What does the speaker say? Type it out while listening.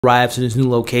arrives to this new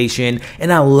location,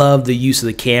 and I love the use of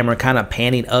the camera kind of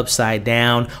panning upside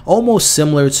down, almost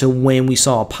similar to when we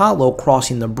saw Apollo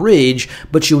crossing the bridge.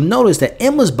 But you'll notice that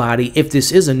Emma's body, if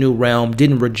this is a new realm,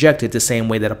 didn't reject it the same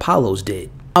way that Apollo's did.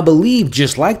 I believe,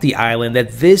 just like the island,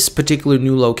 that this particular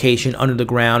new location under the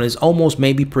ground is almost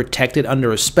maybe protected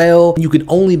under a spell. You can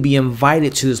only be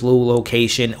invited to this little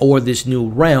location or this new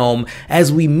realm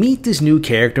as we meet this new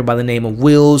character by the name of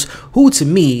Wills, who to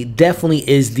me definitely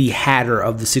is the Hatter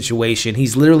of the situation.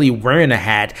 He's literally wearing a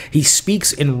hat, he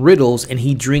speaks in riddles, and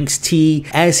he drinks tea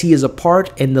as he is a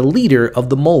part and the leader of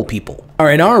the Mole People.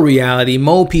 In our reality,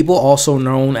 Mole People, also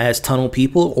known as Tunnel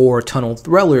People or Tunnel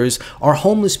Dwellers, are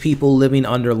homeless people living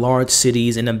under large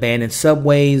cities in abandoned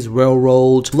subways,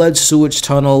 railroads, flood sewage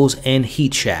tunnels, and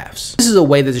heat shafts. This is a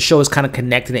way that the show is kind of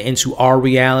connecting it into our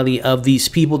reality of these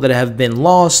people that have been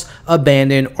lost,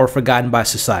 abandoned, or forgotten by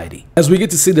society. As we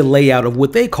get to see the layout of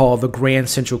what they call the Grand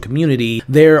Central Community,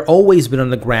 they're always been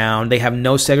on the ground, they have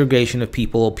no segregation of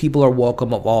people, people are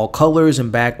welcome of all colors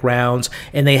and backgrounds,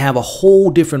 and they have a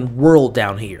whole different world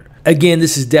down here. Again,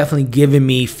 this is definitely giving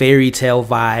me fairy tale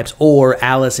vibes or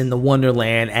Alice in the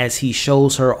Wonderland as he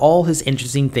shows her all his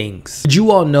interesting things. Did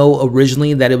you all know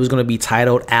originally that it was going to be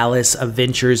titled Alice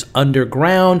Adventures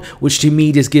Underground, which to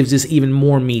me just gives this even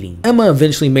more meaning. Emma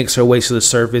eventually makes her way to the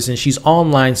surface and she's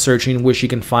online searching where she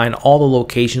can find all the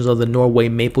locations of the Norway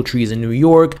maple trees in New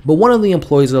York, but one of the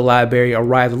employees of the library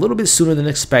arrived a little bit sooner than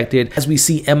expected as we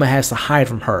see Emma has to hide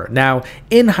from her. Now,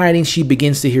 in hiding, she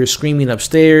begins to hear screaming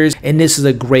upstairs, and this is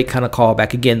a great kind of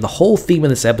callback. Again, the whole theme of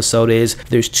this episode is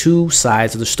there's two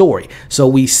sides of the story. So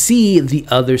we see the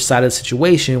other side of the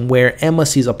situation where Emma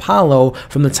sees Apollo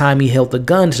from the time he held the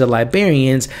gun to the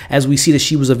librarians, as we see that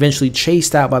she was eventually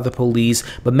chased out by the police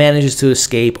but manages to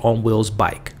escape on Will's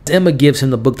bike. Emma gives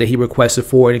him the book that he requested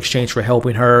for in exchange for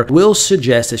helping her. Will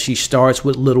suggests that she starts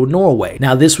with Little Norway.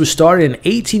 Now, this was started in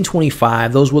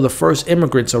 1825. Those were the first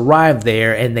immigrants arrived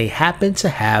there, and they happened to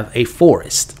have a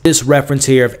forest. This reference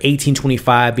here of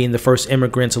 1825 being the first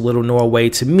immigrants of Little Norway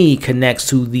to me connects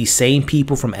to the same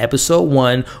people from episode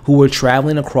 1 who were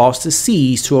traveling across the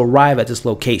seas to arrive at this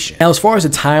location. Now, as far as the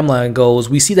timeline goes,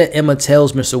 we see that Emma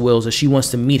tells Mr. Wills that she wants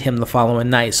to meet him the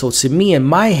following night. So to me, in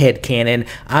my head canon,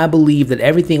 I believe that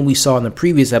everything we saw in the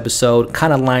previous episode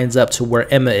kind of lines up to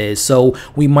where Emma is. So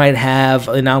we might have,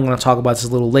 and I'm going to talk about this a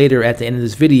little later at the end of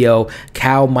this video,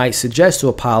 Cal might suggest to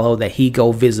Apollo that he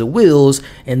go visit Wills,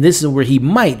 and this is where he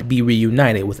might be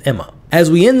reunited with Emma. As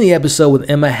we end the episode with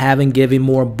Emma having given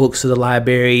more books to the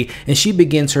library, and she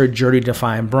begins her journey to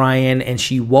find Brian, and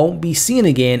she won't be seen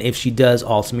again if she does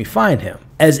ultimately find him.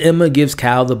 As Emma gives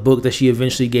Cal the book that she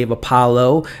eventually gave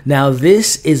Apollo. Now,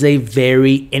 this is a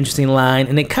very interesting line,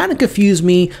 and it kind of confused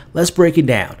me. Let's break it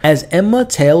down. As Emma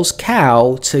tells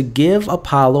Cal to give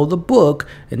Apollo the book,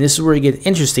 and this is where it gets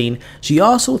interesting, she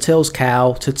also tells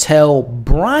Cal to tell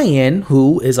Brian,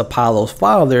 who is Apollo's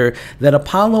father, that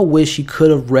Apollo wished he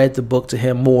could have read the book to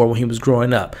him more when he was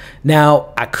growing up.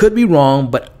 Now, I could be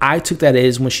wrong, but I took that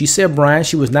as when she said Brian,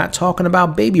 she was not talking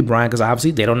about baby Brian, because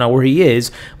obviously they don't know where he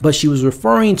is, but she was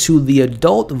referring to the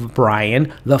adult of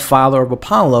Brian, the father of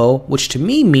Apollo, which to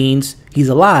me means he's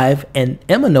alive, and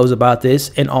Emma knows about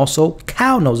this, and also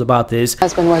Cal knows about this. My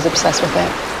husband was obsessed with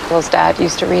it. Will's dad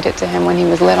used to read it to him when he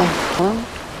was little. Well,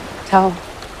 tell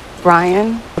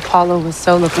Brian, Apollo was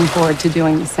so looking forward to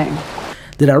doing the same.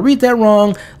 Did I read that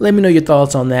wrong? Let me know your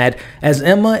thoughts on that. As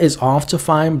Emma is off to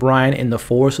find Brian in the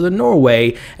forest of the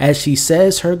Norway, as she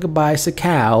says her goodbyes to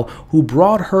Cal, who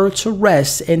brought her to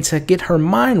rest and to get her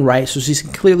mind right so she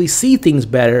can clearly see things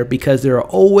better, because there are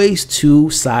always two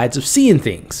sides of seeing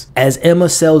things. As Emma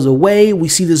sails away, we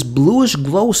see this bluish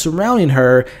glow surrounding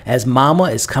her as Mama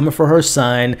is coming for her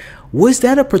son. Was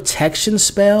that a protection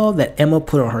spell that Emma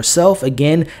put on herself?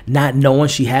 Again, not knowing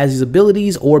she has these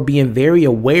abilities or being very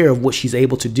aware of what she's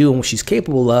able to do and what she's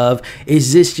capable of.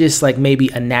 Is this just like maybe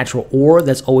a natural aura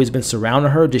that's always been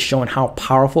surrounding her, just showing how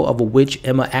powerful of a witch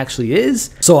Emma actually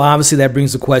is? So obviously that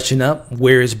brings the question up,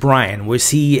 where is Brian? Was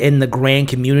he in the grand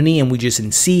community and we just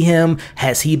didn't see him?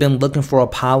 Has he been looking for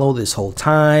Apollo this whole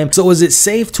time? So is it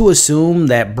safe to assume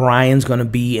that Brian's going to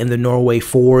be in the Norway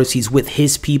forest? He's with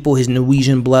his people, his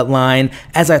Norwegian bloodline.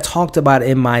 As I talked about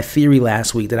in my theory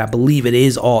last week, that I believe it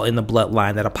is all in the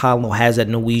bloodline, that Apollo has that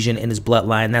Norwegian in his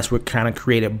bloodline. That's what kind of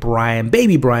created Brian,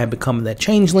 baby Brian, becoming that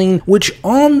changeling, which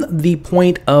on the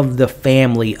point of the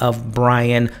family of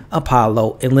Brian,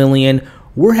 Apollo, and Lillian,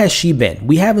 where has she been?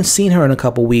 We haven't seen her in a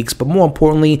couple weeks, but more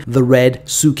importantly, the red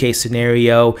suitcase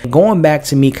scenario. Going back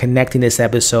to me connecting this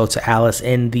episode to Alice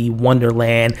in the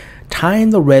Wonderland,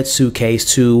 tying the red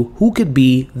suitcase to who could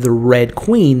be the Red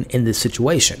Queen in this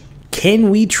situation. Can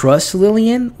we trust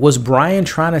Lillian? Was Brian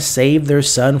trying to save their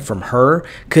son from her?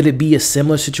 Could it be a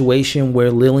similar situation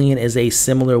where Lillian is a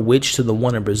similar witch to the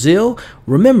one in Brazil?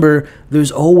 Remember,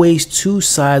 there's always two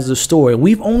sides of the story.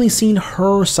 We've only seen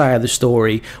her side of the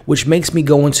story, which makes me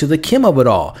go into the Kim of it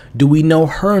all. Do we know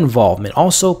her involvement?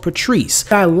 Also, Patrice.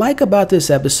 What I like about this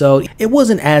episode, it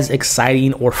wasn't as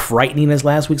exciting or frightening as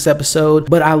last week's episode,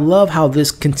 but I love how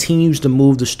this continues to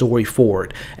move the story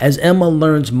forward. As Emma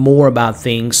learns more about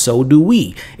things, so do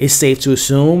we. It's safe to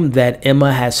assume that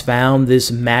Emma has found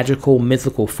this magical,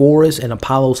 mythical forest, and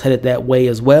Apollo's headed that way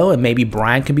as well, and maybe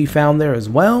Brian can be found there as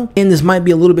well. And this might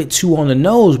be a little bit too on the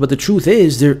nose, but the truth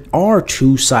is there are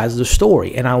two sides of the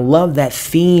story, and I love that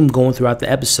theme going throughout the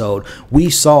episode. We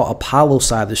saw Apollo's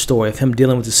side of the story of him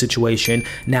dealing with the situation.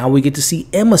 Now we get to see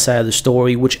Emma's side of the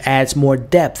story, which adds more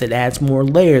depth, it adds more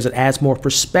layers, it adds more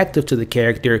perspective to the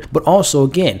character. But also,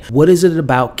 again, what is it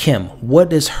about Kim?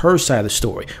 What is her side of the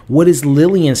story? What is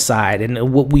Lillian's side,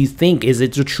 and what we think is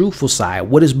it's a truthful side?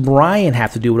 What does Brian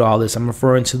have to do with all this? I'm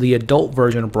referring to the adult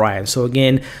version of Brian. So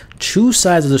again, two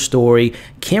sides of the story.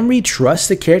 Can we trust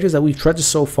the characters that we've trusted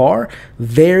so far?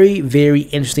 Very, very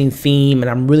interesting theme, and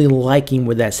I'm really liking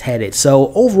where that's headed.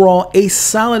 So overall, a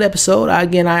solid episode.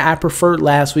 Again, I preferred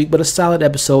last week, but a solid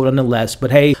episode nonetheless.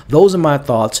 But hey, those are my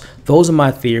thoughts. Those are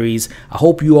my theories. I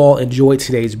hope you all enjoyed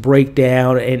today's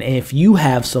breakdown, and if you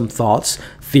have some thoughts,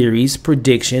 theories,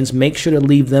 predictions, make sure to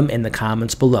leave them in the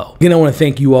comments below. Again, I want to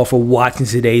thank you all for watching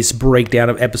today's breakdown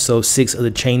of episode 6 of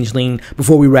The Changeling.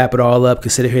 Before we wrap it all up,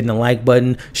 consider hitting the like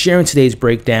button, sharing today's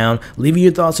breakdown, leaving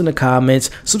your thoughts in the comments,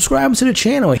 subscribing to the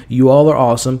channel. You all are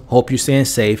awesome. Hope you're staying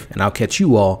safe, and I'll catch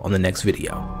you all on the next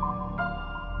video.